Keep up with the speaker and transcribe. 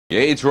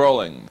Gates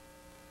rolling.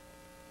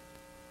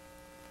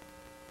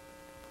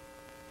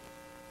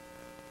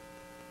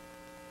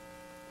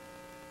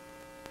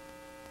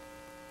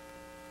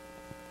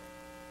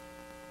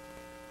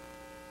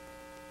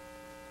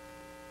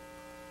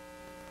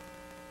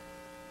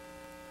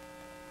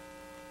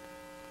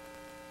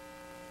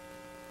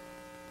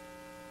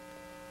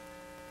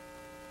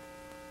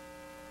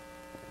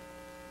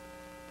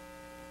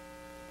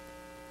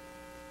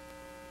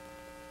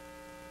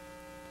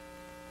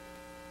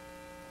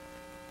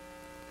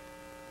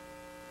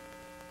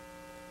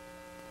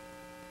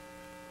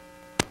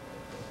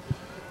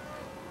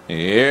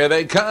 Here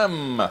they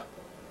come.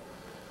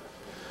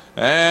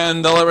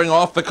 And delivering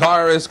off the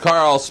car is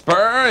Carl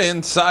Spur.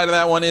 Inside of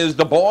that one is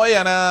the boy.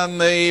 And on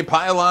the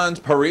pylons,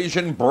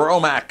 Parisian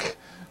Bromac.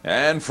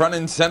 And front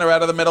and center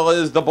out of the middle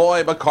is the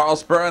boy, but Carl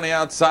Spur on the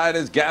outside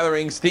is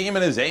gathering steam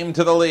and is aimed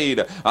to the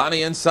lead. On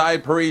the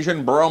inside,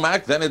 Parisian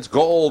Bromac. Then it's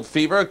Gold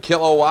Fever,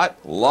 Kilowatt,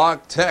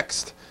 Lock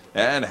Text,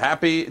 and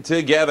Happy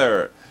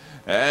Together.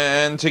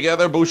 And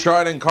together,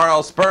 Bouchard and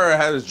Carl Spur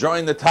has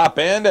joined the top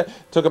end.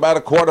 Took about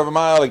a quarter of a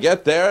mile to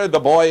get there. The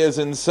boy is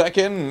in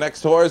second.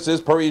 Next horse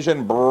is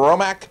Parisian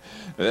Bromac.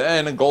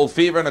 And Gold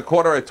Fever in a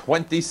quarter at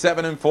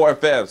 27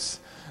 4/5.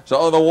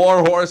 So the war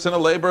horse in a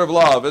labor of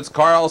love. It's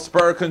Carl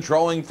Spur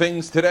controlling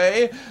things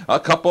today. A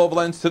couple of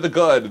lengths to the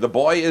good. The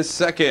boy is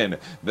second.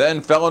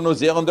 Then fellow New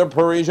Zealander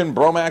Parisian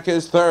Bromac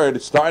is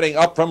third. Starting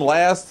up from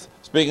last.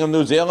 Speaking of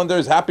New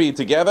Zealanders, Happy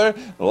Together.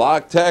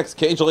 Lock Text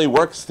cagely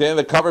works to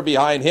the cover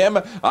behind him.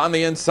 On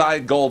the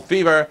inside, Gold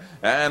Fever.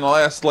 And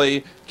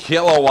lastly,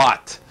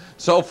 Kilowatt.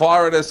 So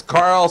far it is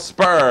Carl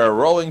Spur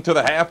rolling to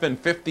the half in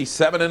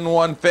 57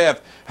 1/5.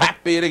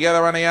 Happy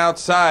Together on the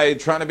outside,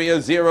 trying to be a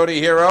 0 to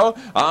hero.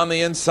 On the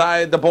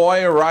inside, the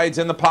boy rides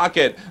in the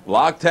pocket.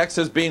 Lock Text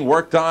is being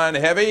worked on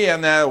heavy,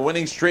 and the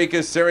winning streak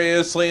is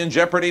seriously in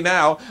jeopardy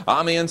now.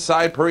 On the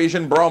inside,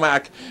 Parisian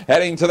Bromac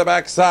heading to the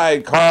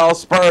backside. Carl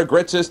Spur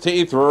grits his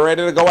teeth,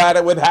 ready to go at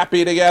it with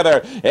Happy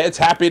Together. It's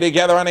Happy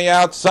Together on the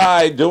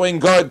outside, doing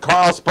good.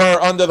 Carl Spur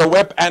under the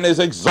whip and is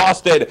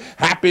exhausted.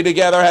 Happy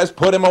Together has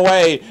put him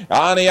away.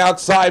 On the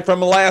outside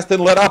from last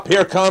and lit up,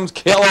 here comes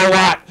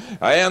Kilowatt.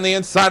 And the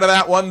inside of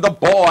that one, the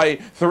boy,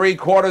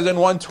 3/4 in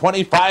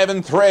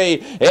 125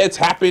 3. It's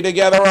Happy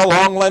Together, a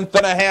long length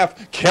and a half.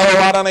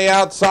 Kilowatt on the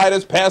outside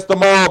has passed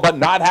them all, but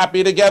not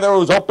Happy Together,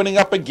 who's opening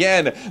up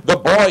again. The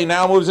boy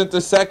now moves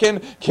into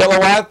second.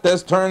 Kilowatt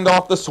has turned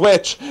off the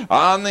switch.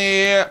 On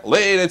the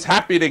lead, it's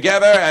Happy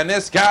Together, and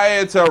this guy,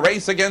 it's a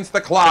race against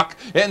the clock.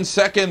 In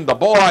second, the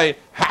boy,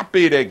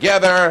 Happy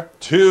Together,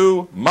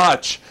 too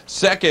much.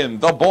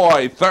 Second, the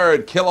boy.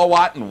 Third,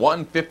 Kilowatt, and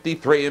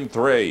 153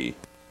 3.